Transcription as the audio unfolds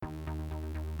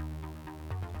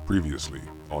Previously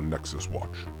on Nexus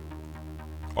Watch.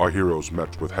 Our heroes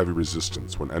met with heavy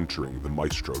resistance when entering the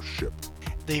Maestro's ship.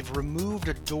 They've removed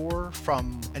a door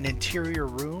from an interior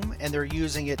room, and they're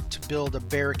using it to build a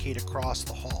barricade across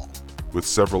the hall. With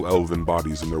several elven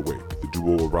bodies in their wake, the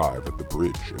duo arrive at the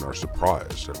bridge and are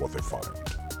surprised at what they find.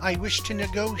 I wish to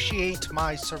negotiate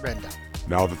my surrender.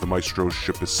 Now that the Maestro's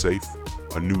ship is safe,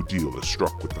 a new deal is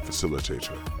struck with the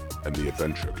Facilitator, and the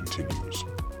adventure continues.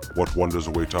 What wonders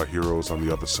await our heroes on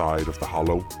the other side of the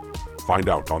Hollow? Find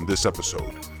out on this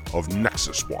episode of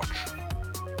Nexus Watch.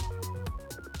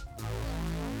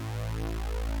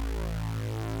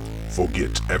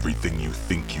 Forget everything you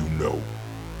think you know.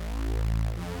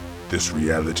 This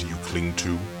reality you cling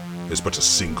to is but a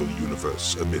single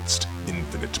universe amidst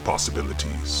infinite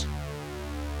possibilities.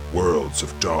 Worlds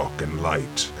of dark and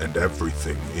light and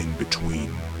everything in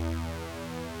between.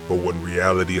 But when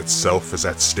reality itself is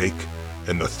at stake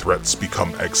and the threats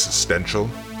become existential,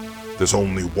 there's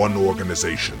only one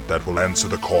organization that will answer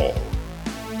the call.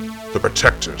 The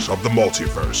Protectors of the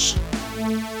Multiverse.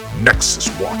 Nexus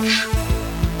Watch.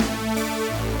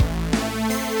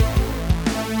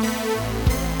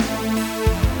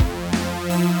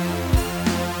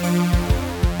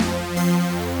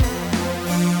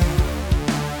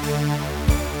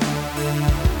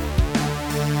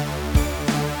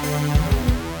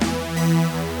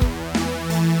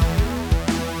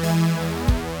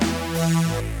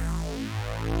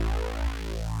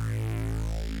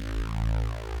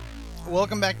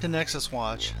 Welcome back to Nexus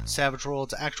Watch, Savage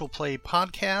World's actual play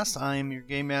podcast. I'm your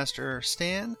Game Master,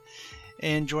 Stan,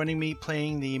 and joining me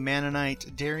playing the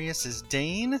Mannonite Darius is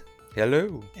Dane.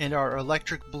 Hello. And our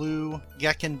Electric Blue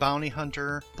Gekken Bounty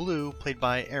Hunter, Blue, played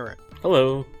by Eric.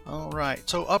 Hello. Alright,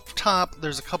 so up top,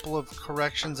 there's a couple of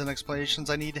corrections and explanations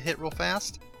I need to hit real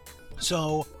fast.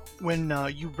 So, when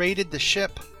you raided the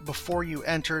ship, before you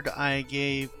entered, I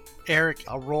gave Eric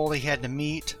a roll he had to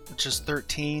meet, which is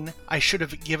 13. I should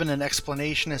have given an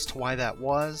explanation as to why that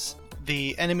was.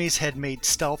 The enemies had made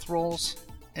stealth rolls,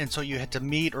 and so you had to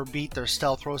meet or beat their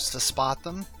stealth rolls to spot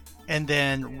them. And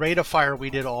then rate of fire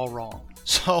we did all wrong.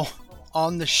 So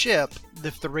on the ship,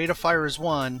 if the rate of fire is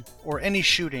 1, or any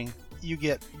shooting, you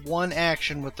get 1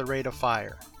 action with the rate of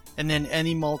fire. And then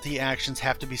any multi-actions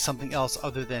have to be something else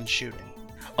other than shooting.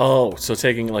 Oh, so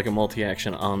taking like a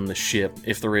multi-action on the ship,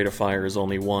 if the rate of fire is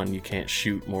only 1, you can't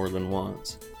shoot more than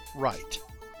once. Right.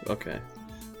 Okay.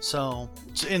 So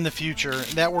in the future,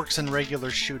 that works in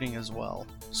regular shooting as well.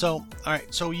 So,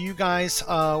 alright, so you guys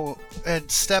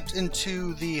had stepped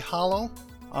into the Hollow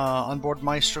on board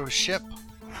Maestro's ship.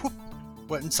 Whoop,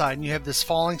 went inside, and you have this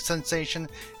falling sensation,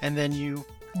 and then you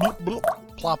bloop, bloop,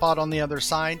 plop out on the other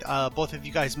side. Both of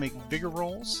you guys make vigor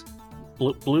rolls.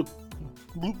 Bloop, bloop.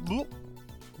 Bloop, bloop.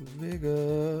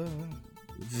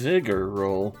 Vigor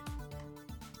roll.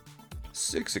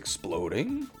 6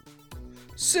 exploding.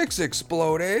 6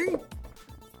 exploding.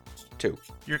 2.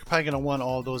 You're probably going to want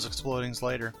all those explodings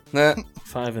later.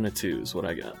 5 and a 2 is what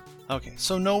I got. Okay,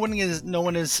 so no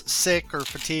one is sick or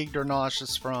fatigued or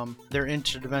nauseous from their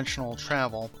interdimensional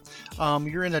travel.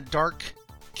 You're in a dark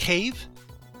cave.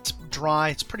 It's dry.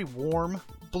 It's pretty warm.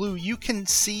 Blue, you can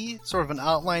see sort of an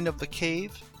outline of the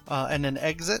cave and an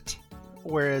exit,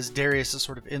 whereas Darius is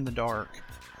sort of in the dark.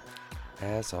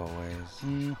 As always.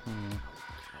 Mm-hmm.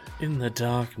 In the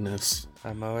darkness.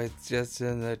 I'm always just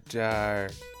in the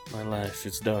dark. My life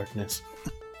is darkness.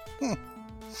 There's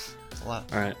a lot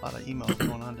of emo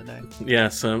going on today. Yeah,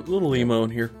 so a little emo in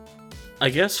here. I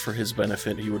guess for his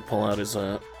benefit, he would pull out his,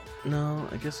 No,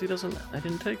 I guess he doesn't. I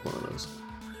didn't take one of those.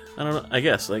 I don't know. I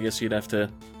guess you'd have to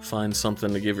find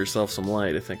something to give yourself some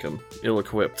light. I think I'm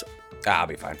ill-equipped. I'll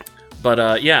be fine.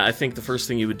 But, yeah, I think the first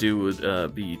thing you would do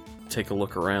would be take a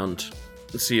look around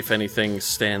and see if anything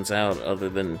stands out other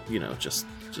than, just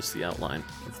the outline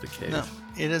of the cave. No,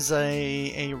 it is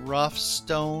a rough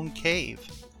stone cave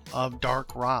of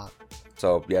dark rock.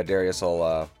 So, yeah, Darius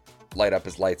will light up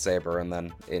his lightsaber and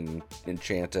then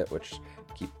enchant it, which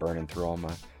keep burning through all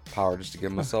my power just to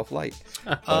give myself light.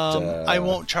 But, I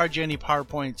won't charge you any power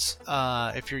points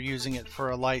if you're using it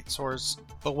for a light source,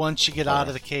 but once you get out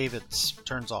of the cave, it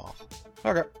turns off.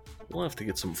 Okay. We'll have to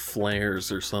get some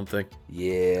flares or something.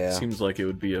 Yeah. Seems like it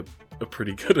would be a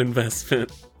pretty good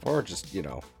investment. Or just,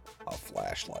 a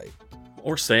flashlight.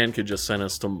 Or Stan could just send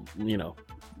us to,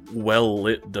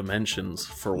 well-lit dimensions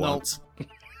for once.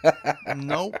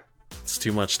 Nope. It's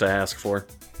too much to ask for.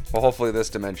 Well, hopefully this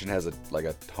dimension has a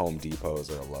Home Depot's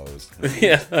or a Lowe's.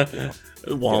 Yeah.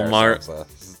 Walmart.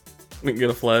 We can get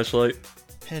a flashlight.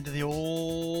 Head to the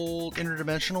old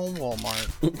interdimensional Walmart.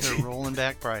 They're rolling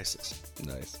back prices.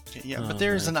 Nice. Yeah, but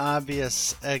there's an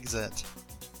obvious exit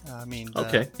I mean,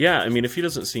 Okay. Yeah, I mean, if he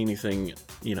doesn't see anything,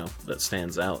 that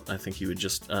stands out, I think he would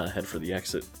just head for the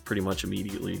exit pretty much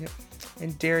immediately. Yep.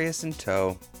 And Darius in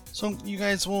tow. So you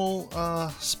guys will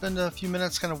spend a few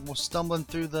minutes kind of stumbling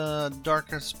through the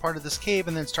darkest part of this cave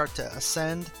and then start to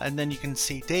ascend. And then you can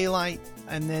see daylight.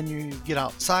 And then you get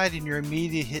outside and you're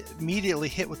immediately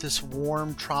hit with this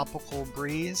warm tropical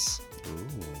breeze.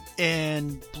 Ooh.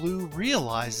 And Blue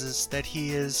realizes that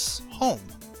he is home.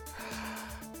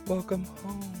 Welcome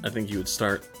home. I think you would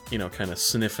start, kind of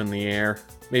sniffing the air.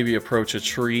 Maybe approach a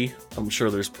tree. I'm sure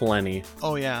there's plenty.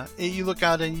 Oh yeah, you look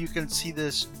out and you can see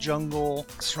this jungle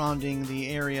surrounding the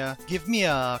area. Give me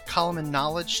a common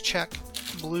knowledge check,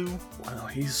 Blue. Wow,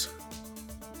 he's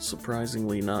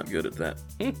surprisingly not good at that.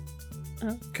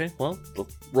 Okay, well,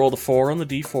 roll the 4 on the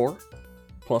D4.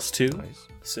 Plus 2. Nice.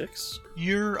 6.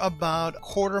 You're about a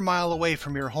quarter mile away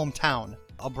from your hometown,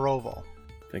 Abrovo.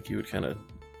 I think you would kind of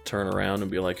turn around and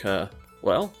be like,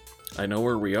 well, I know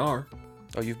where we are.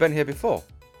 Oh, you've been here before?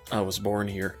 I was born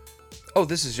here. Oh,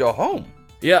 this is your home?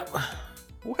 Yep.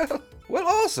 Well,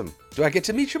 awesome. Do I get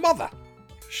to meet your mother?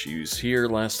 She was here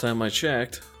last time I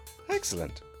checked.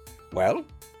 Excellent. Well,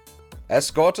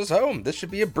 escort us home. This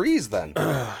should be a breeze then.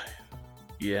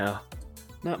 Yeah.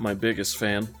 Not my biggest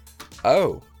fan.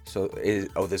 Oh, so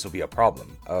this will be a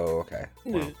problem. Oh, okay.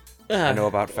 Well, I know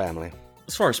about family.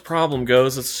 As far as problem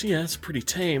goes, it's pretty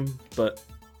tame, but,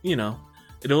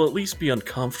 it'll at least be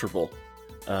uncomfortable.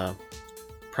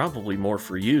 Probably more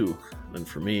for you than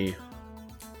for me.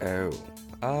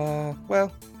 Oh.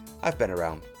 Well, I've been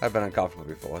around. I've been uncomfortable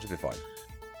before. It'll be fine.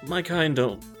 My kind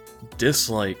don't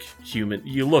dislike human.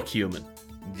 You look human.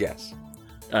 Yes.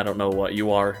 I don't know what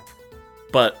you are,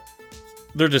 but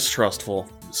they're distrustful,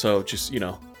 so just,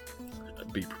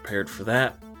 be prepared for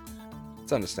that.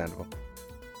 It's understandable.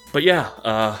 But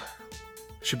yeah,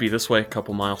 should be this way, a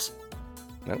couple miles.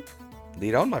 Well,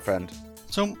 lead on, my friend.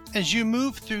 So as you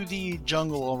move through the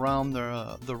jungle around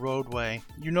the roadway,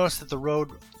 you notice that the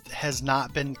road has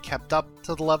not been kept up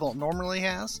to the level it normally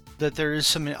has. That there is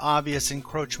some obvious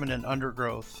encroachment and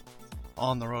undergrowth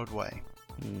on the roadway.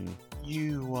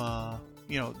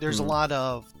 There's a lot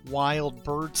of wild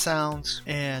bird sounds,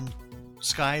 and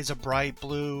sky's a bright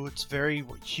blue. It's very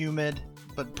humid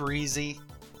but breezy.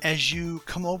 As you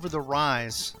come over the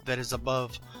rise that is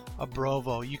above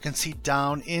Abrovo, you can see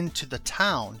down into the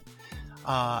town,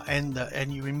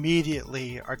 and you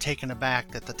immediately are taken aback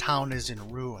that the town is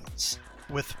in ruins,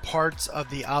 with parts of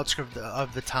the outskirts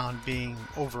of the town being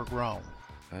overgrown.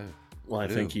 Oh. Well, I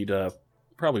think he'd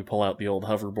probably pull out the old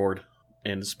hoverboard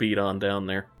and speed on down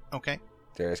there. Okay.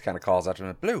 Darius kind of calls out to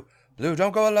him, Blue,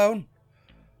 don't go alone.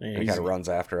 Yeah, He kind of runs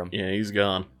after him. Yeah, he's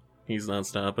gone. He's not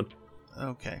stopping.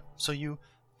 Okay. So you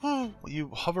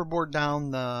hoverboard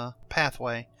down the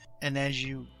pathway, and as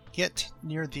you get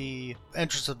near the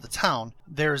entrance of the town,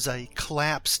 there's a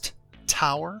collapsed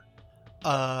tower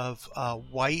of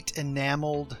white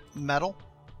enameled metal,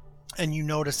 and you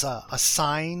notice a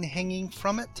sign hanging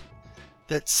from it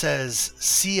that says,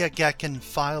 "See a Gekken,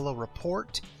 file a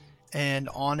report," and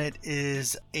on it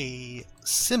is a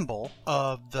symbol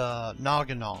of the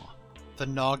Nauganaw. The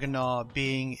Nauganaw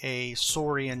being a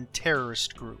Saurian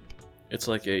terrorist group. It's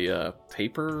like a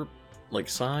paper,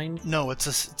 sign? No,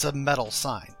 it's a metal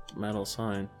sign. Metal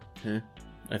sign.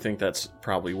 I think that's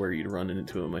probably where you'd run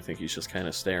into him. I think he's just kind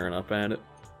of staring up at it.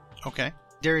 Okay.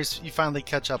 Darius, you finally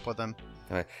catch up with him.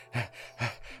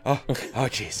 Oh,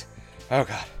 jeez. Oh,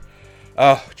 God.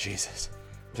 Oh, Jesus.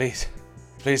 Please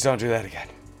don't do that again.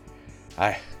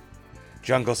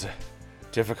 Jungles are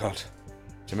difficult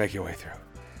to make your way through.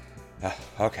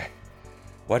 Okay.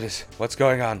 What's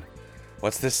going on?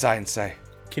 What's this sign say?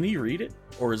 Can you read it?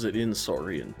 Or is it in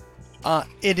Saurian?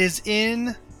 It is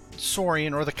in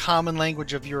Saurian, or the common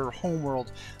language of your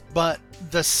homeworld, but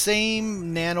the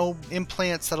same nano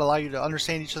implants that allow you to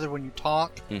understand each other when you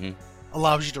talk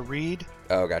allows you to read.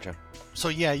 Oh, gotcha. So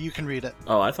yeah, you can read it.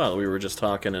 Oh, I thought we were just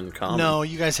talking in common. No,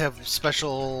 you guys have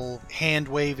special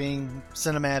hand-waving,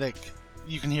 cinematic.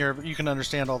 You can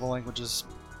understand all the languages.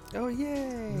 Oh,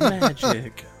 yay.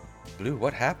 Magic. Blue,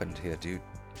 what happened here, dude?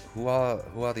 Who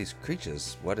are these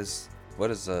creatures? What is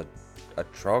a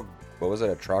trog? What was it?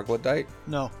 A troglodyte?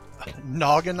 No,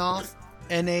 Nauganaw.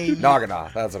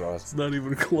 Nauganaw. That's what it was. It's not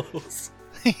even close.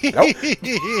 Nope.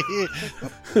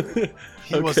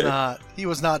 He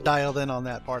was not dialed in on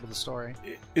that part of the story.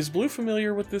 Is Blue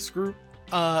familiar with this group?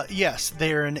 Yes,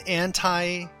 they're an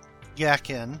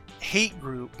anti-Gekken hate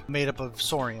group made up of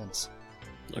Saurians.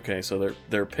 Okay, so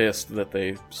they're pissed that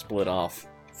they split off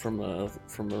from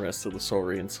the rest of the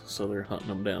Saurians, so they're hunting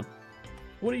them down.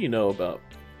 What do you know about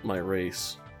my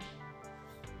race,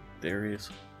 Darius?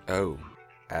 Oh,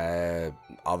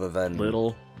 other than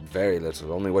Little. very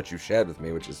little. Only what you shared with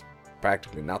me, which is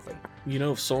practically nothing. You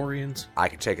know of Saurians? I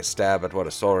could take a stab at what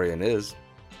a Saurian is.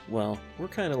 Well, we're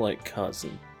kind of like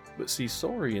cousin. But see,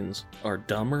 Saurians are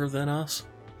dumber than us.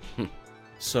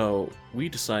 So we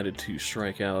decided to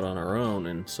strike out on our own,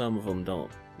 and some of them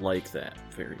don't like that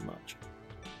very much.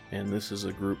 And this is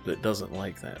a group that doesn't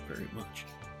like that very much.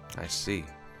 I see.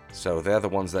 So they're the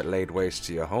ones that laid waste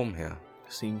to your home here.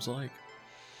 Seems like.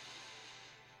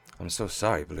 I'm so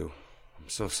sorry, Blue. I'm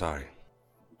so sorry.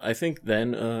 I think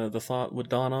then the thought would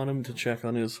dawn on him to check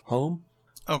on his home.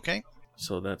 Okay.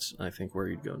 So that's, I think, where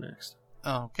you'd go next.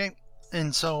 Okay.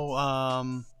 And so,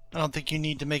 I don't think you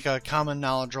need to make a common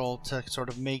knowledge roll to sort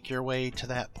of make your way to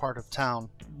that part of town.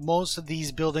 Most of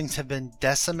these buildings have been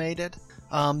decimated.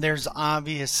 There's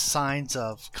obvious signs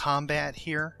of combat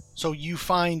here. So you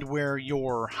find where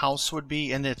your house would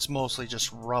be, and it's mostly just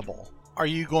rubble. Are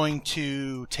you going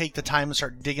to take the time and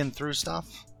start digging through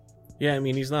stuff? Yeah, I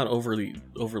mean, he's not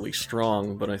overly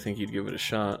strong, but I think he'd give it a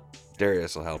shot.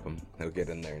 Darius will help him. He'll get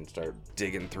in there and start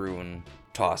digging through and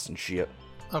tossing shit.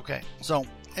 Okay, so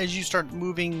as you start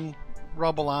moving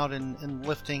rubble out and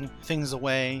lifting things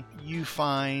away, you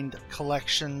find a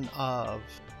collection of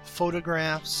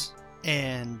photographs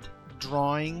and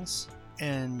drawings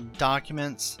and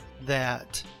documents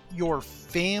that your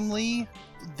family,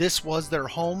 this was their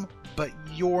home, but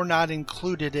you're not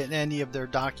included in any of their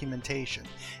documentation,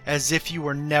 as if you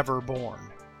were never born.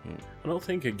 I don't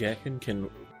think a Gekken can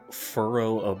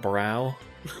furrow a brow,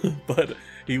 but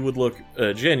he would look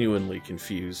genuinely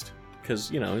confused.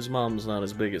 Because, you know, his mom's not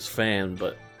his biggest fan,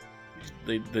 but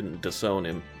they didn't disown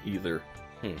him either.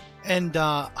 And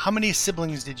how many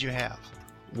siblings did you have?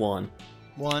 One.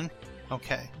 One?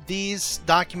 Okay. These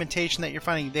documentation that you're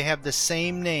finding, they have the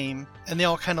same name, and they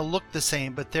all kind of look the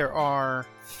same, but there are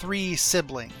 3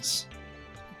 siblings.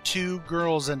 2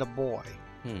 girls and a boy.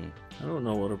 I don't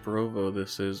know what a Brovo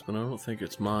this is, but I don't think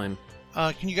it's mine.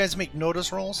 Can you guys make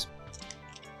notice rolls?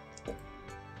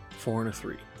 4 and a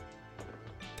 3.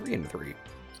 3 and 3.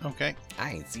 Okay.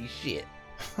 I ain't see shit.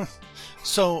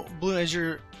 So, Blue, as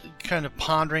you're kind of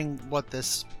pondering what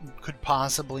this could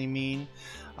possibly mean,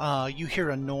 you hear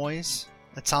a noise.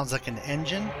 It sounds like an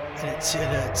engine, and it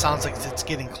sounds like it's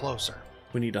getting closer.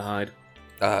 We need to hide.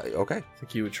 Okay. I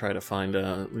think you would try to find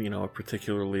a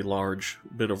particularly large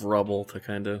bit of rubble to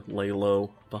kind of lay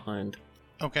low behind.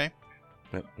 Okay.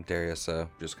 Yep. Darius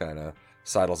just kind of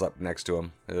sidles up next to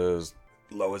him as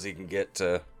low as he can get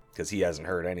to, because he hasn't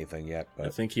heard anything yet. But I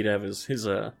think he'd have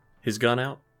his gun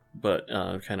out, but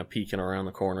kind of peeking around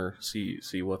the corner,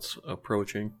 see what's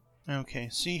approaching. Okay,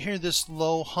 so you hear this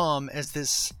low hum as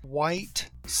this white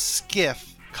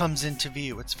skiff comes into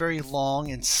view. It's very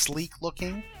long and sleek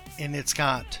looking, and it's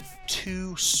got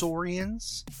 2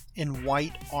 Saurians in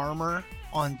white armor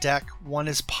on deck. One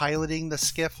is piloting the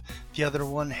skiff, the other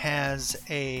one has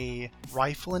a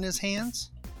rifle in his hands,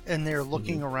 and they're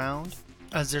looking around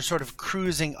as they're sort of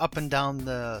cruising up and down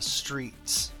the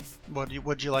streets.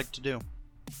 What'd you like to do?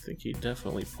 I think he'd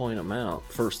definitely point them out,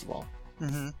 first of all.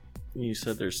 Mm-hmm. You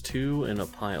said there's 2 and a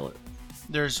pilot.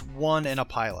 There's 1 and a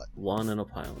pilot. 1 and a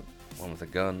pilot. one with a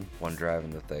gun, one driving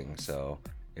the thing. So,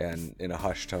 and in a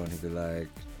hushed tone, he'd be like,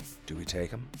 do we take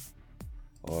him?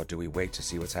 Or do we wait to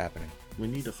see what's happening? We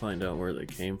need to find out where they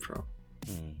came from.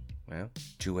 Well,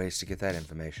 2 ways to get that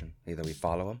information. Either we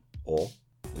follow him, or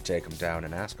we take him down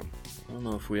and ask him. I don't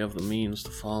know if we have the means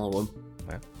to follow them.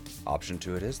 Well, option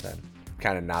 2 it is then.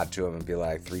 Kind of nod to him and be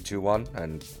like, 3, 2, 1,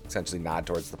 and essentially nod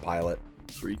towards the pilot.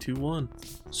 3, 2, 1.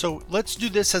 So let's do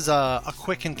this as a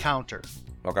quick encounter.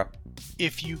 Okay.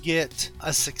 If you get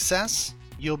a success,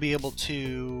 you'll be able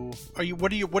to.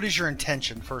 What is your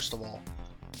intention, first of all?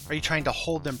 Are you trying to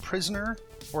hold them prisoner,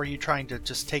 or are you trying to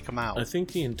just take them out? I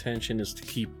think the intention is to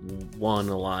keep one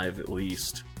alive at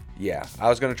least. Yeah, I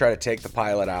was going to try to take the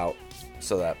pilot out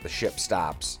so that the ship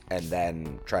stops, and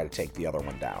then try to take the other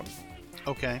one down.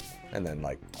 Okay. And then,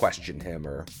 like, question him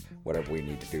or whatever we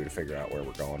need to do to figure out where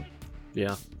we're going.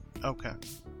 Yeah. Okay.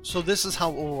 So this is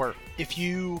how it will work. If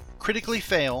you critically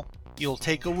fail, you'll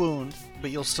take a wound,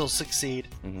 but you'll still succeed.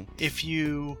 Mm-hmm. If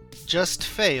you just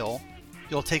fail,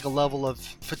 you'll take a level of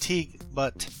fatigue,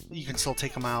 but you can still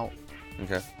take them out.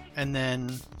 Okay. And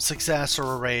then success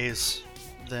or a raise,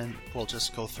 then we'll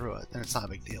just go through it, and it's not a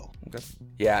big deal. Okay.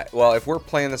 Yeah, well, if we're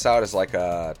playing this out as, like,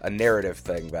 a narrative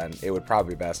thing, then it would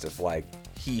probably be best if, like,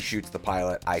 he shoots the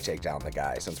pilot, I take down the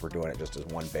guy, since we're doing it just as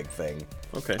one big thing.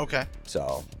 Okay. Okay.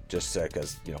 So, just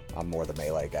because, I'm more the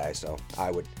melee guy, so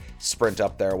I would sprint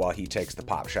up there while he takes the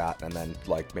pop shot, and then,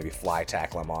 like, maybe fly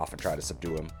tackle him off and try to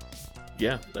subdue him.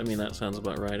 Yeah, I mean, that sounds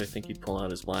about right. I think he'd pull out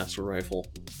his blaster rifle,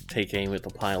 take aim at the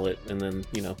pilot, and then,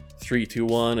 3, 2,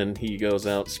 1, and he goes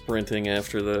out sprinting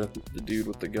after the dude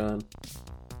with the gun.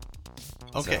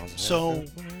 Okay, so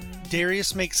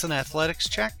Darius makes an athletics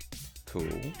check, Cool.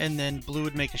 and then Blue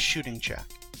would make a shooting check.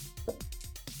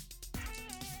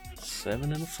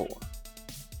 7 and a 4.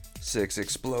 6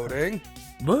 exploding.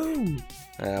 Boom!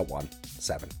 1.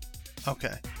 7.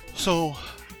 Okay, so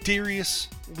Darius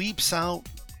leaps out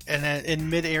and in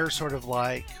midair sort of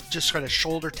like just kind of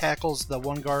shoulder tackles the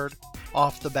one guard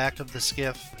off the back of the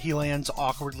skiff. He lands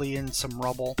awkwardly in some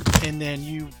rubble, and then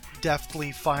you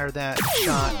deftly fire that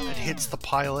shot. It hits the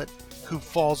pilot, who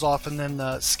falls off, and then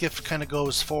the skiff kind of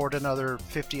goes forward another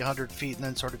 50, 100 feet and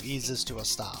then sort of eases to a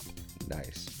stop.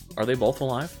 Nice. Are they both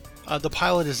alive? The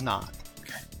pilot is not.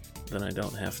 Okay. Then I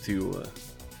don't have to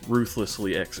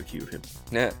ruthlessly execute him.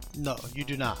 Yeah. No, you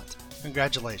do not.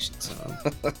 Congratulations.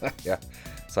 Yeah.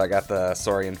 So I got the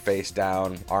Saurian face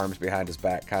down, arms behind his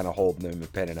back, kind of holding him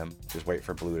and pinning him. Just wait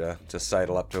for Blue to just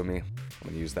sidle up to me. I'm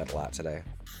going to use that a lot today.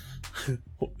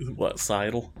 What,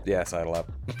 sidle? Yeah, sidle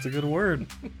up. That's a good word.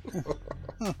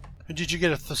 Did you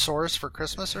get a thesaurus for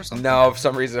Christmas or something? No, for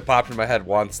some reason it popped in my head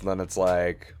once, and then it's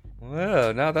like,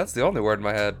 well, now that's the only word in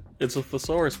my head. It's a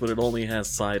thesaurus, but it only has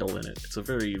sidle in it. It's a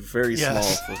very, very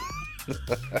Yes. small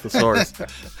thesaurus.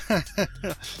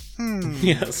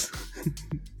 Yes.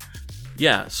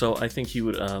 Yeah, so I think he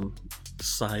would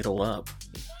sidle up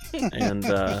and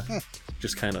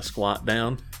just kind of squat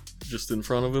down just in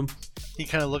front of him. He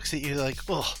kind of looks at you like,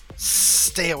 "Oh,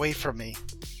 stay away from me."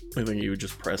 I think he would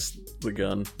just press the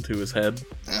gun to his head.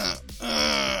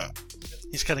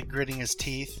 He's kind of gritting his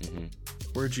teeth.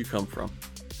 Where'd you come from?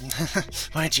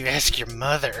 Why don't you ask your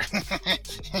mother? I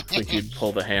think he'd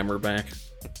pull the hammer back.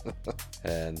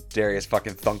 And Darius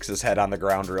fucking thunks his head on the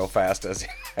ground real fast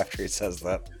after he says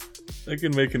that. I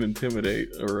can make an intimidate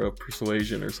or a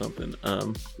persuasion or something.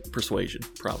 Persuasion,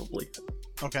 probably.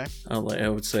 Okay. I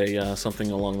would say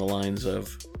something along the lines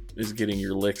of, is getting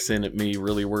your licks in at me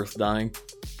really worth dying?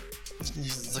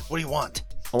 He's like, "What do you want?"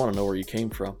 I want to know where you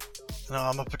came from. No,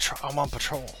 I'm on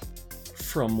patrol.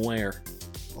 From where?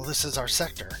 Well, this is our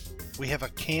sector. We have a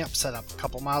camp set up a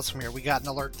couple miles from here. We got an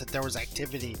alert that there was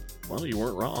activity. Well, you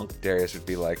weren't wrong. Darius would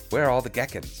be like, where are all the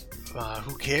Geckons?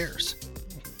 Who cares?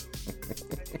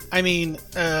 I mean,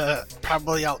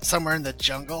 probably out somewhere in the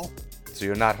jungle. So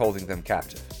you're not holding them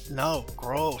captive? No,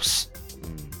 gross.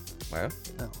 Well,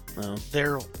 No,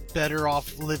 They're better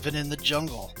off living in the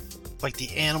jungle, like the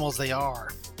animals they are.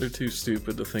 they're too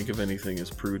stupid to think of anything as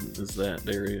prudent as that,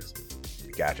 Darius.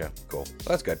 gotcha. Cool. Well,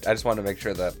 that's good. I just wanted to make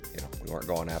sure that, we weren't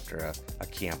going after a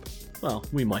camp. Well,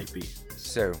 we might be.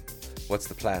 So, what's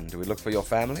the plan? Do we look for your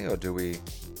family, or do we...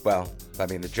 Well, I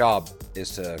mean, the job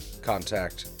is to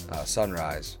contact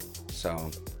Sunrise, so...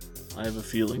 I have a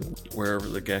feeling wherever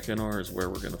the Gekken are is where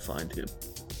we're going to find him.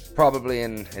 Probably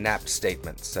an apt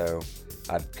statement, so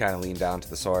I'd kind of lean down to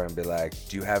the Sora and be like,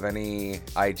 do you have any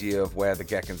idea of where the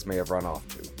Geckons may have run off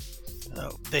to?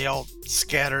 They all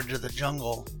scattered to the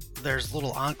jungle. There's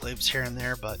little enclaves here and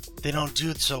there, but they don't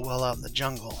do so well out in the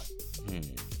jungle.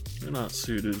 They're not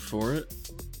suited for it.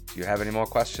 Do you have any more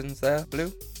questions there, Blue?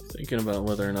 Thinking about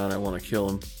whether or not I want to kill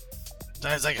him.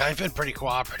 I was like, I've been pretty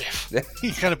cooperative.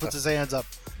 He kind of puts his hands up.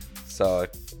 So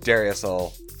Darius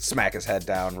will smack his head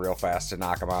down real fast to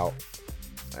knock him out,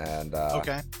 and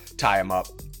Okay. tie him up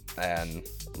and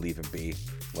leave him be.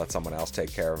 Let someone else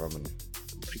take care of him. And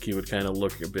I think he would kind of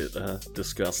look a bit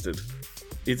disgusted.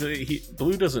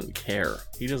 Blue doesn't care.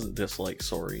 He doesn't dislike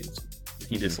Saurians.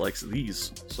 He dislikes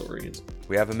these Saurians.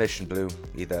 we have a mission, Blue.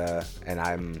 And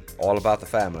I'm all about the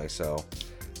family, so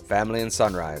family and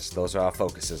Sunrise. Those are our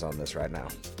focuses on this right now.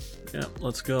 Yeah,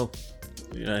 let's go.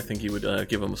 Yeah, I think he would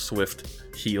give him a swift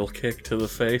heel kick to the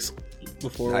face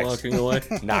before Nice. walking away.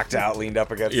 Knocked out, leaned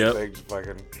up against Yep. the thing,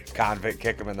 fucking convict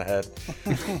kick him in the head.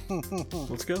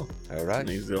 Let's go. All right. And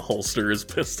he's gonna holster his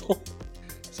pistol.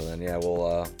 So then, yeah,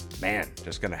 we'll,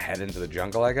 just gonna head into the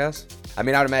jungle, I guess. I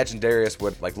mean, I'd imagine Darius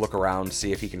would, look around,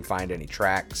 see if he can find any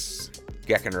tracks,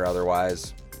 Gekken or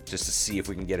otherwise, just to see if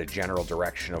we can get a general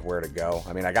direction of where to go.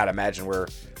 I mean, I gotta imagine we're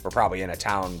probably in a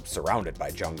town surrounded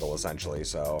by jungle, essentially,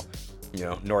 so,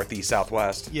 northeast,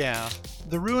 southwest. Yeah.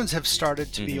 The ruins have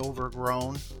started to be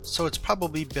overgrown, so it's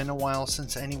probably been a while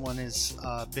since anyone has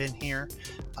been here.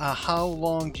 How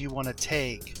long do you want to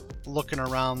take looking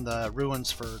around the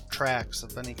ruins for tracks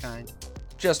of any kind?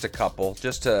 Just a couple,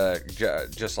 just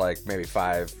like maybe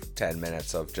 5-10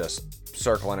 minutes of just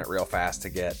circling it real fast to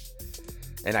get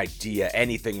an idea,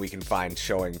 anything we can find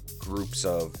showing groups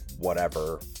of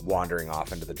whatever wandering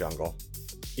off into the jungle.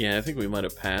 Yeah, I think we might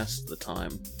have passed the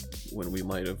time when we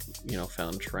might have,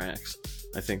 found tracks.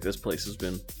 I think this place has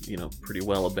been, pretty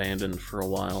well abandoned for a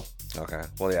while. Okay.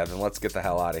 Well, yeah, then let's get the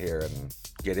hell out of here and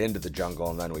get into the jungle,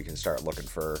 and then we can start looking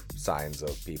for signs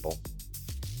of people.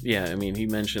 Yeah, I mean, he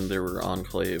mentioned there were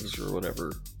enclaves or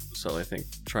whatever, so I think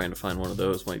trying to find one of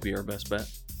those might be our best bet.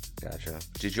 Gotcha.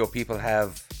 Did your people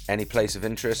have any place of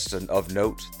interest and of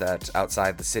note that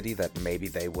outside the city that maybe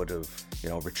they would have,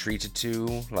 retreated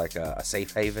to, like a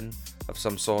safe haven of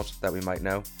some sort that we might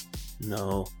know?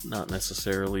 No, not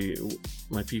necessarily.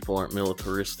 My people aren't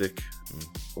militaristic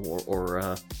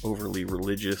or overly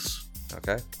religious.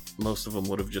 Okay. Most of them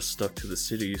would have just stuck to the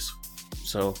cities.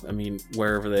 So, I mean,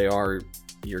 wherever they are,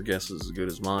 your guess is as good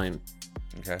as mine.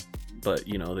 Okay. But,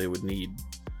 they would need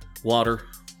water,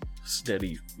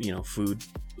 steady, food.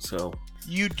 So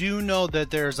You do know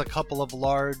that there's a couple of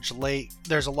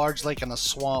there's a large lake and a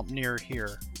swamp near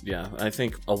here. yeah, I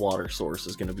think a water source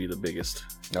is going to be the biggest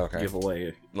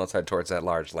giveaway. Let's head towards that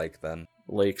large lake then.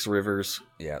 Lakes, rivers.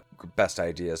 Yeah, best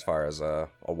idea as far as a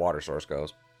water source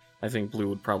goes. I think Blue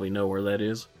would probably know where that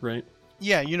is, right?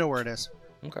 Yeah, you know where it is.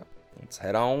 Okay. Let's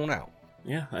head on out.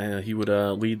 Yeah, he would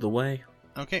lead the way.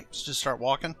 Okay, so just start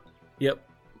walking. Yep.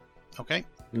 Okay.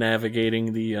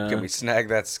 Navigating the... Can we snag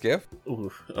that skiff?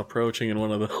 Ooh, approaching in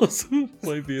one of those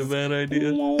might be a bad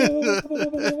idea.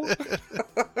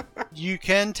 You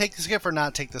can take the skiff or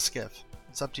not take the skiff.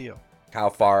 It's up to you. How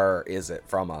far is it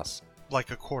from us? Like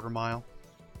a quarter mile.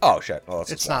 Oh, shit. Well,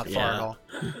 It's not far at all.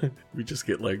 We just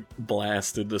get,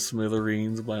 blasted to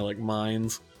smithereens by,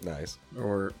 mines. Nice.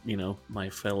 Or, my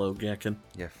fellow Gekken.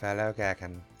 Your fellow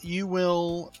Gakken. You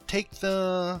will take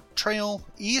the trail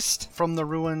east from the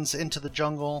ruins into the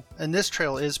jungle, and this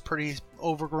trail is pretty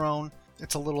overgrown.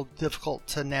 It's a little difficult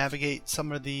to navigate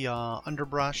some of the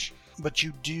underbrush, but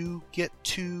you do get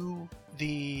to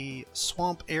the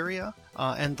swamp area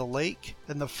and the lake,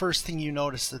 and the first thing you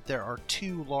notice that there are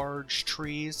two large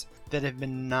trees that have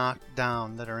been knocked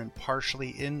down that are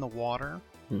partially in the water.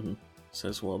 Mm-hmm.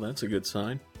 Says, well, that's a good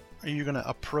sign. Are you going to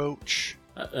approach?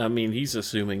 I mean, he's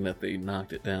assuming that they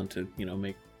knocked it down to,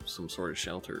 make some sort of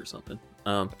shelter or something.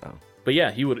 But yeah,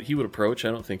 he would approach.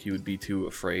 I don't think he would be too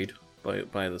afraid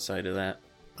by the sight of that.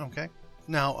 Okay.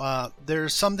 Now,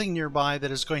 there's something nearby that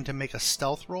is going to make a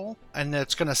stealth roll, and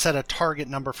it's going to set a target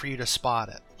number for you to spot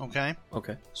it. Okay?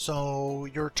 Okay. So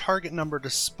your target number to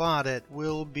spot it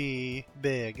will be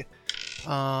big.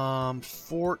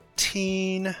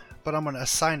 14, but I'm going to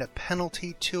assign a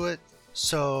penalty to it.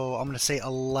 So I'm going to say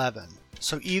 11.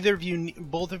 So either of you,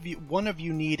 one of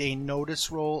you need a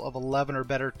notice roll of 11 or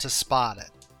better to spot it.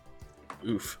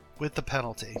 Oof. With the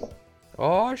penalty.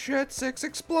 Oh, shit. 6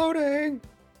 exploding.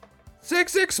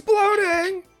 6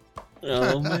 exploding.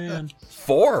 Oh, man.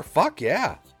 4. Fuck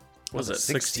yeah. Was it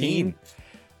 16?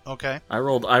 Okay. I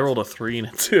rolled a 3 and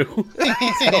a 2.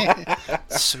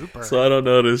 Super. So I don't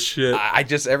notice shit. I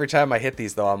just, every time I hit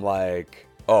these, though, I'm like,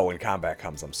 oh, when combat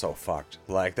comes, I'm so fucked.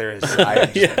 I'm just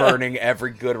burning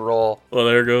every good roll. Well,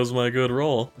 there goes my good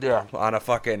roll. Yeah. On a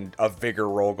vigor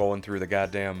roll going through the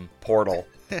goddamn portal.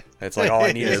 It's like, all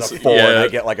I need is a 4, and I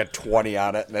get a 20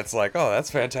 on it, and it's like, oh,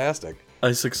 that's fantastic.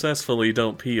 I successfully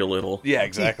don't pee a little. Yeah,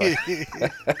 exactly.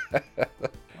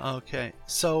 Okay,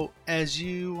 so as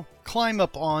you climb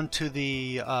up onto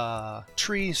the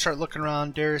tree and start looking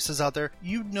around, Darius is out there,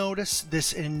 you notice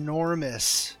this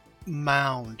enormous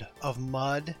mound of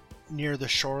mud near the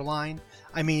shoreline.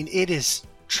 I mean, it is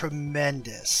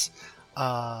tremendous,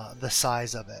 the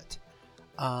size of it.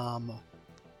 I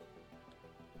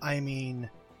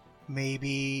mean,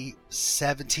 maybe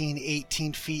 17,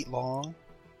 18 feet long.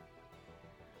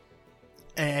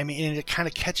 And it kind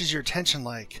of catches your attention,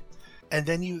 and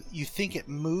then you think it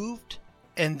moved,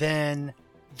 and then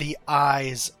the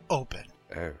eyes open.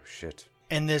 Oh, shit.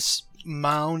 And this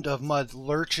mound of mud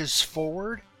lurches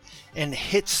forward and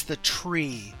hits the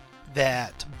tree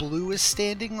that Blue is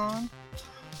standing on.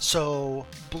 So,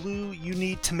 Blue, you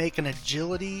need to make an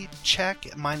agility check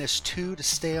at -2 to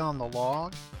stay on the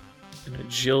log. An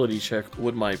agility check.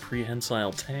 Would my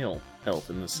prehensile tail help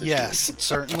in this situation? Yes, it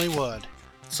certainly would.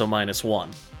 So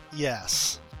 -1.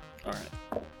 Yes. Alright.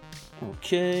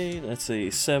 Okay, that's a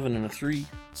 7 and a 3,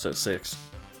 so 6.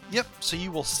 Yep, so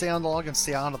you will stay on the log and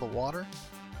stay out of the water.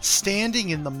 Standing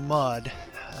in the mud,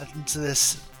 into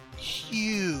this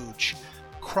huge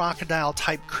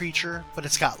crocodile-type creature, but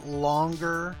it's got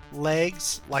longer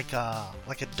legs, like a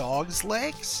dog's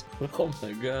legs, Oh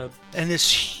my god. and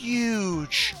this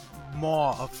huge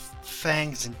maw of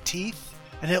fangs and teeth,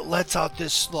 and it lets out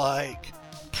this,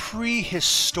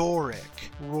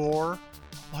 prehistoric roar,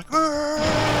 as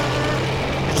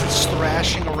it's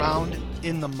thrashing around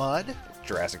in the mud.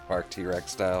 Jurassic Park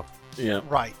T-Rex style. Yeah.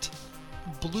 Right.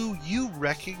 Blue, you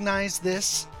recognize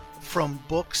this from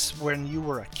books when you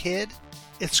were a kid.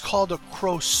 It's called a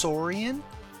Crosaurian,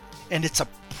 and it's a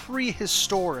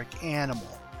prehistoric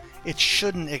animal. It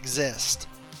shouldn't exist.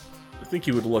 I think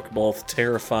you would look both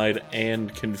terrified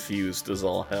and confused as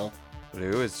all hell.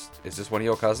 Blue, is this one of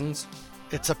your cousins?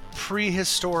 It's a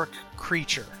prehistoric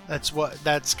creature.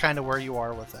 That's kind of where you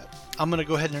are with it. I'm going to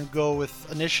go ahead and go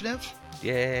with initiative.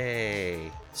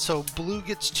 Yay! So blue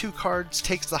gets 2 cards,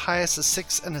 takes the highest a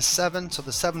 6 and a 7, so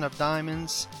the 7 of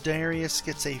diamonds. Darius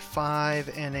gets a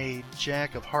 5 and a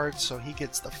jack of hearts, so he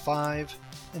gets the 5.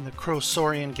 And the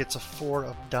Crosaurian gets a 4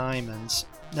 of diamonds.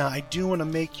 Now I do want to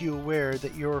make you aware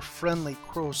that your friendly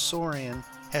Crosaurian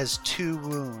has 2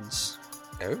 wounds.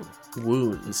 Oh.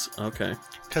 Wounds. Okay.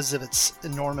 Because of its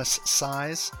enormous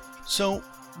size. So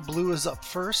blue is up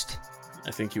first.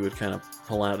 I think you would kind of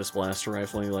pull out his blaster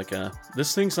rifle and be like,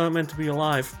 this thing's not meant to be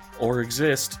alive or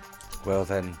exist. Well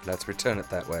then, let's return it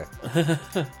that way.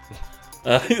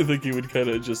 I think he would kind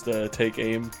of just take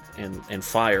aim and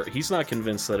fire. He's not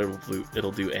convinced that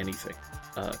it'll do anything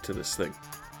to this thing.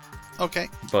 Okay.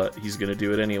 But he's going to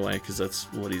do it anyway because that's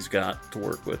what he's got to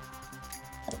work with.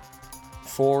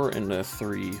 4 and a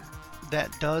 3.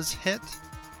 That does hit.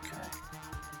 Okay.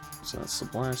 So that's the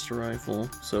blaster rifle.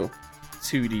 So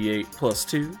 2d8 plus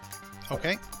 2.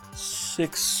 Okay.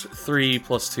 6, 3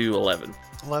 plus 2, 11.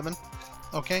 11.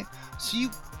 Okay. So you...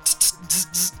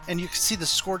 And you can see the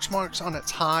scorch marks on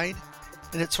its hide.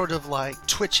 And it sort of like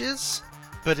twitches,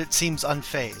 but it seems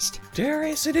unfazed.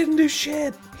 Darius, it didn't do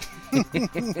shit!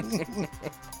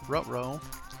 Ruh-roh.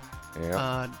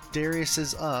 Yeah. Darius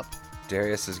is up.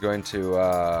 Darius is going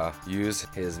to use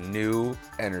his new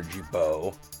energy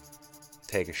bow.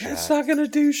 Take a shot. That's not gonna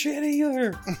do shit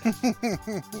either!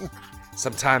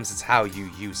 Sometimes it's how you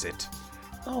use it.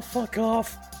 Oh, fuck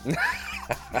off.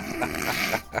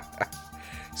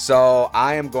 So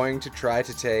I am going to try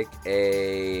to take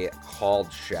a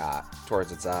called shot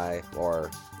towards its eye,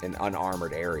 or an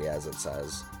unarmored area, as it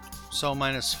says. So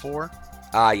 -4.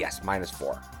 Yes,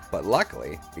 -4. But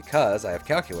luckily, because I have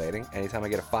calculating, anytime I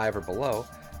get a 5 or below,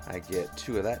 I get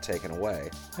 2 of that taken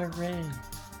away. Hooray.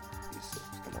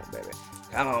 Come on, baby.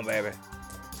 Come on, baby.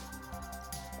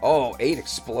 Oh, 8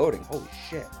 exploding. Holy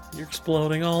shit. You're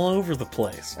exploding all over the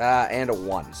place. And a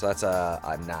 1, so that's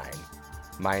a 9.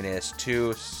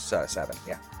 -2, so 7,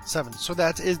 yeah. 7. So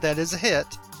that is a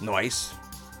hit. Nice.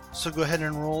 So go ahead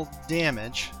and roll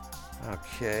damage.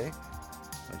 Okay.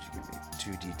 Why don't you give me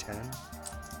 2d10?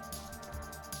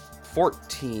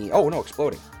 14. Oh, no,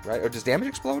 exploding, right? Or does damage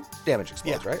explode? Damage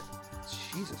explodes, Yeah. right?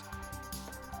 Jesus.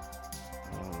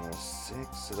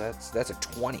 6, so that's a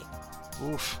 20.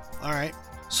 Oof. All right.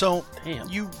 So Damn.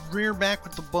 you rear back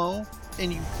with the bow,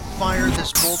 and you fire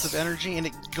this bolt of energy, and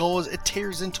it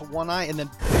tears into one eye, and then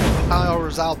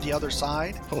powers out the other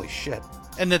side, Holy shit.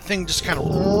 and the thing just kind of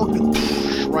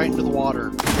right into the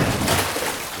water.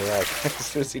 Yeah, as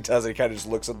soon as he does it, he kind of just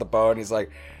looks at the bow, and he's like,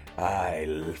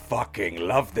 I fucking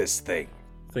love this thing.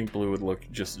 I think Blue would look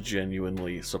just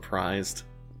genuinely surprised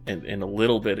and a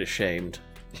little bit ashamed.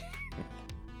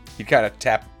 He'd kind of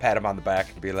pat him on the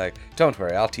back and be like, don't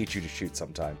worry, I'll teach you to shoot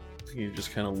sometime. You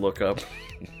just kind of look up.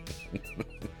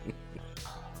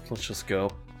 Let's just go.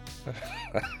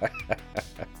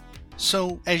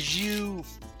 So as you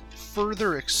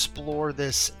further explore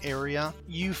this area,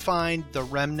 you find the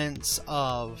remnants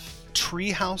of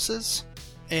tree houses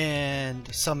and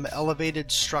some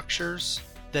elevated structures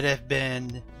that have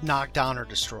been knocked down or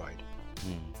destroyed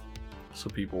So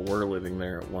people were living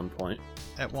there at one point.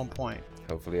 at one point.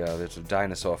 Hopefully there's a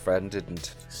dinosaur friend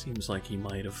didn't. Seems like he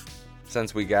might have.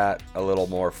 Since we got a little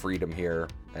more freedom here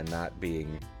and not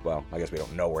being, well, I guess we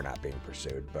don't know we're not being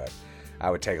pursued, but I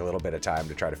would take a little bit of time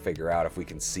to try to figure out if we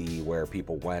can see where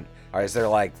people went. Or is there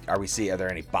are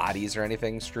there any bodies or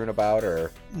anything strewn about,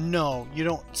 or? No, you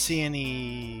don't see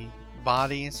any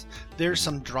bodies. There's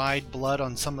some dried blood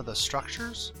on some of the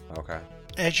structures. Okay.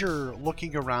 As you're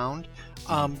looking around,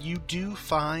 you do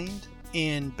find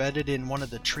embedded in one of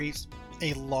the trees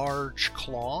a large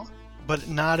claw, but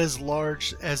not as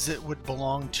large as it would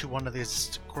belong to one of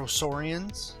these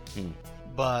Crosaurians,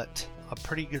 but a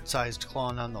pretty good sized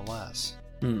claw nonetheless.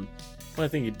 Well, I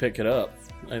think he'd pick it up.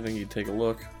 I think he'd take a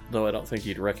look, though I don't think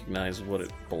he'd recognize what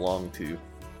it belonged to.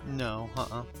 No,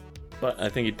 But I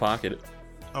think he'd pocket it.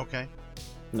 Okay.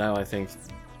 Now I think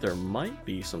there might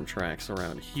be some tracks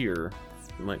around here.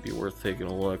 It might be worth taking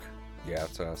a look. Yeah,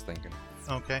 that's what I was thinking.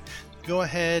 Okay. Go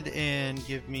ahead and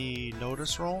give me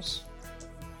notice rolls.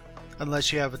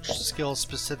 Unless you have a skill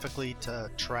specifically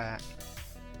to track.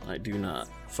 I do not.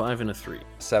 5 and a 3.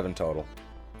 7 total.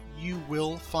 You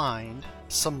will find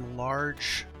some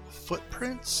large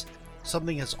footprints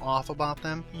something is off about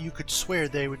them. You could swear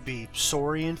they would be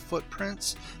Saurian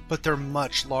footprints, but they're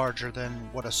much larger than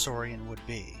what a Saurian would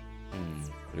be.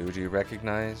 Blue, do you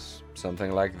recognize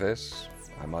something like this?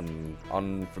 I'm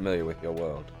unfamiliar with your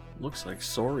world. Looks like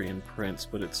Saurian prints,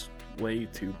 but it's way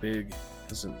too big.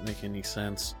 Doesn't make any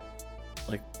sense.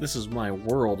 Like, this is my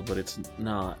world, but it's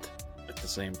not at the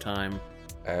same time.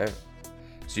 Oh.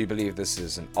 So you believe this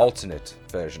is an alternate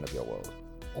version of your world?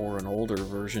 Or an older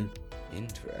version.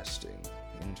 Interesting.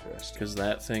 Because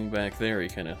that thing back there, he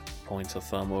kind of points a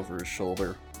thumb over his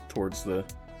shoulder towards the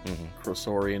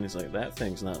Crosaurian. He's like, that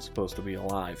thing's not supposed to be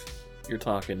alive. You're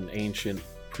talking ancient,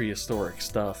 prehistoric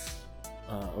stuff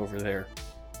over there.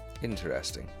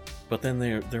 Interesting. But then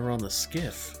they're on the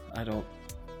skiff.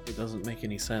 It doesn't make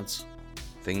any sense.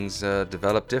 Things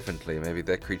develop differently. Maybe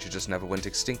that creature just never went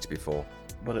extinct before.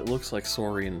 But it looks like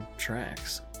Saurian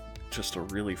tracks. Just a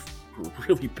really,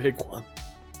 really big one.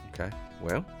 Okay,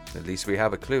 well, at least we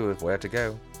have a clue of where to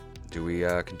go. Do we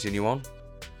continue on?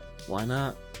 Why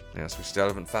not? Yes, we still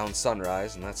haven't found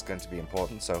sunrise, and that's going to be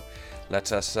important, so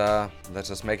let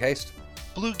us make haste.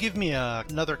 Blue, give me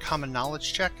another common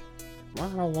knowledge check. I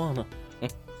don't wanna.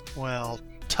 Well,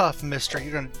 tough, mister.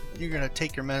 You're gonna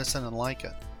take your medicine and like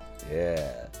it.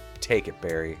 Yeah, take it,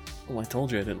 Barry. Well, I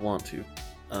told you I didn't want to.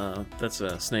 That's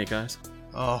Snake Eyes.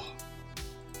 Oh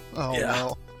Yeah.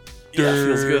 no. Yeah,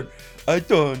 feels good. I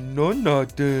don't know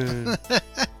nothing.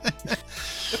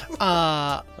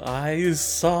 I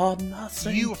saw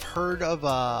nothing. You've heard of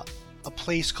a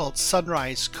place called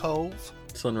Sunrise Cove?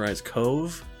 Sunrise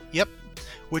Cove? Yep.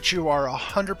 Which you are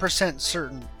 100%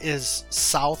 certain is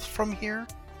south from here?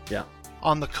 Yeah.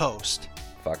 On the coast.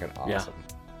 Fucking awesome. Yeah.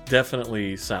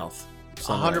 Definitely south.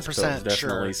 Sunrise 100% Cove, definitely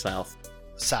sure. south.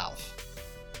 South.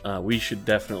 We should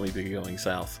definitely be going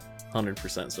south.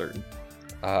 100% certain.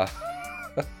 Kind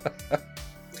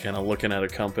of looking at a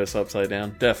compass upside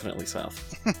down. Definitely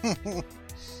south.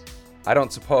 I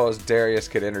don't suppose Darius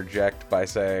could interject by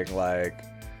saying, like,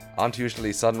 aren't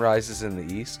usually sunrises in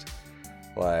the east?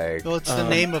 Like, Well, it's the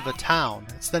name of a town.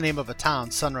 It's the name of a town,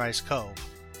 Sunrise Cove.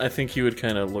 I think he would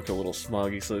kind of look a little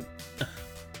smug. He said,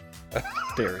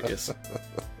 Darius,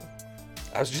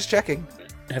 I was just checking.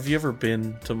 have you ever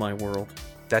been to my world?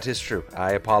 That is true. I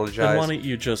Then apologize. why don't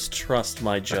you just trust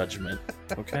my judgment,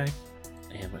 okay?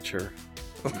 Amateur.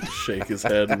 Shake his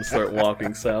head and start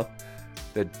walking south.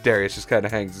 That Darius just kind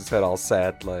of hangs his head all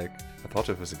sad, like, I thought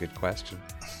it was a good question.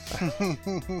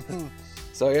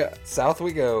 So yeah, south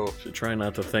we go. Should try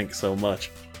not to think so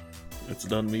much. It's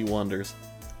done me wonders.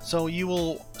 So are you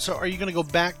going to go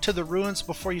back to the ruins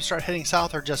before you start heading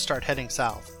south, or just start heading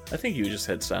south? I think you just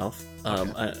head south.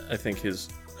 I think his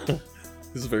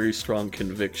his very strong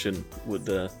conviction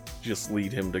would just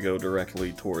lead him to go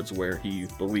directly towards where he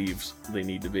believes they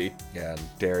need to be. Yeah, and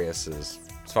Darius is,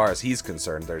 as far as he's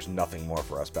concerned, there's nothing more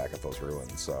for us back at those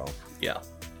ruins, so Yeah.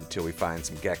 until we find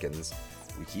some Geckens,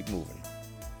 we keep moving.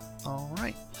 All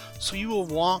right. So you will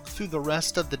walk through the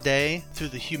rest of the day through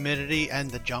the humidity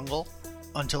and the jungle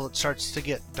until it starts to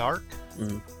get dark.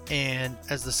 Mhm. And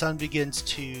as the sun begins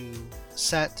to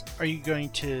set, are you going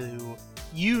to,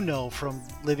 from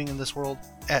living in this world,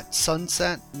 at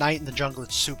sunset, night in the jungle,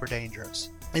 it's super dangerous.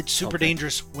 It's super Okay.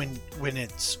 dangerous when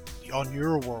it's on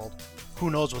your world.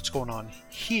 Who knows what's going on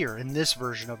here in this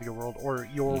version of your world, or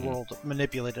your world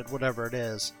manipulated, whatever it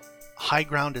is. High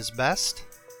ground is best.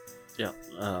 Yeah.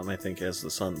 I think as the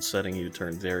sun's setting, you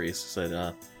turn Darius and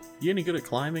said, you any good at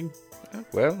climbing?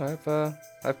 Well,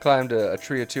 I've climbed a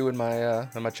tree or two in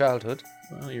my childhood.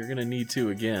 Well, you're gonna need to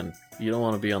again. You don't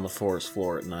want to be on the forest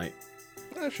floor at night.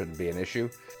 That shouldn't be an issue.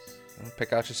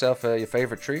 Pick out yourself your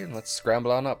favorite tree and let's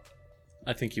scramble on up.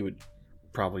 I think you would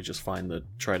probably just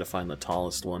try to find the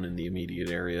tallest one in the immediate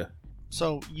area.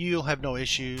 So you'll have no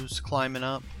issues climbing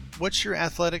up. What's your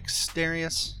athletics,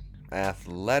 Darius?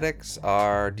 Athletics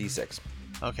are D6.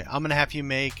 Okay, I'm gonna have you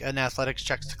make an athletics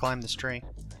check to climb this tree.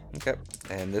 Okay,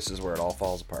 and this is where it all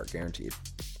falls apart, guaranteed.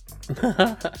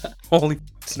 Holy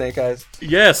Snake Eyes.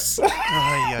 Yes!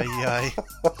 Ay, ay, ay.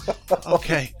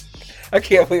 Okay. I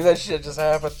can't believe that shit just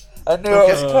happened. I knew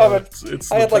Okay. it was coming.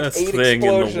 It's I the had like best 8 thing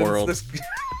explosions. in the world.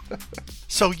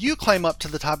 So you climb up to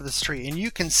the top of this tree, and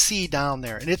you can see down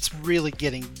there, and it's really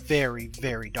getting very,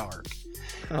 very dark.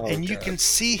 Oh, And you God. can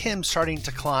see him starting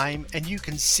to climb, and you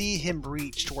can see him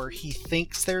reach to where he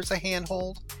thinks there's a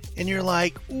handhold. And you're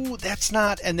like, ooh, that's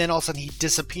not. And then all of a sudden he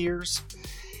disappears.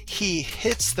 He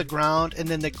hits the ground, and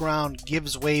then the ground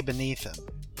gives way beneath him.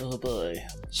 Oh boy.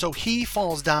 So he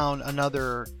falls down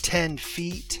another 10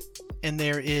 feet, and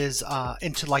there is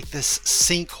into like this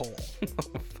sinkhole.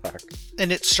 wreck.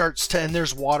 And it starts to, and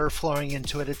there's water flowing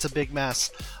into it. It's a big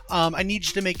mess. I need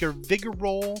you to make a vigor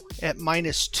roll at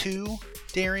 -2,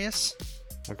 Darius.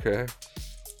 Okay.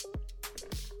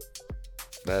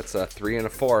 That's a 3 and a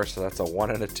 4, so that's a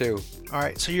 1 and a 2. All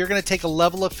right, so you're going to take a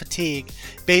level of fatigue.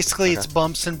 Basically, it's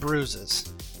bumps and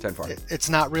bruises. 10 4. It's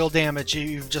not real damage.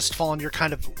 You've just fallen. You're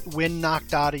kind of wind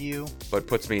knocked out of you. But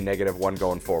puts me -1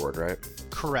 going forward, right?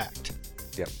 Correct.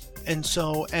 Yep. And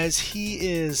so as he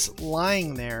is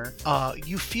lying there,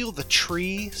 you feel the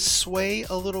tree sway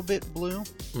a little bit, Blue,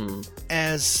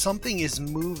 as something is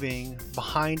moving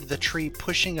behind the tree,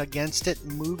 pushing against it,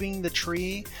 moving the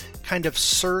tree, kind of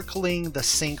circling the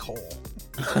sinkhole.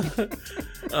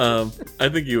 I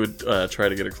think you would try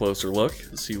to get a closer look,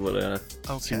 see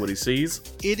what he sees.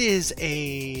 It is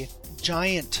a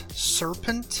giant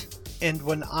serpent, and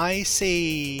when I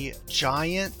say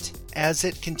giant, as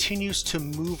it continues to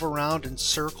move around and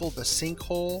circle the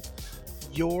sinkhole,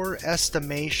 your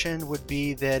estimation would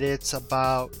be that it's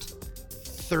about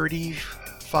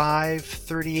 35,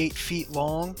 38 feet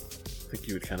long. I think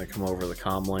you would kind of come over the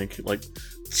comm link, like,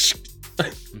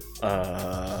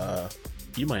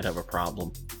 you might have a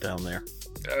problem down there.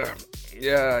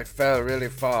 Yeah, I fell really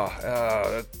far.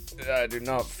 I do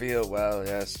not feel well,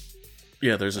 yes.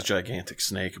 Yeah, there's a gigantic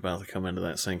snake about to come into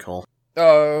that sinkhole.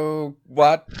 Oh,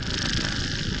 what?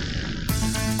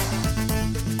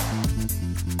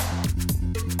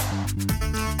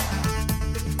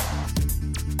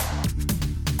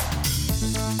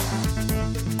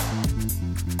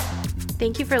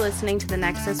 Thank you for listening to the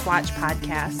Nexus Watch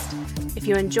podcast. If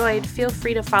you enjoyed, feel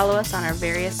free to follow us on our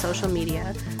various social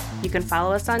media. You can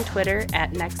follow us on Twitter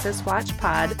at Nexus Watch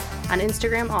Pod, on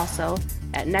Instagram also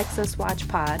at Nexus Watch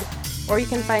Pod, or you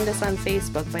can find us on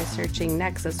Facebook by searching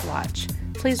Nexus Watch.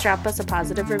 Please drop us a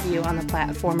positive review on the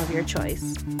platform of your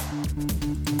choice.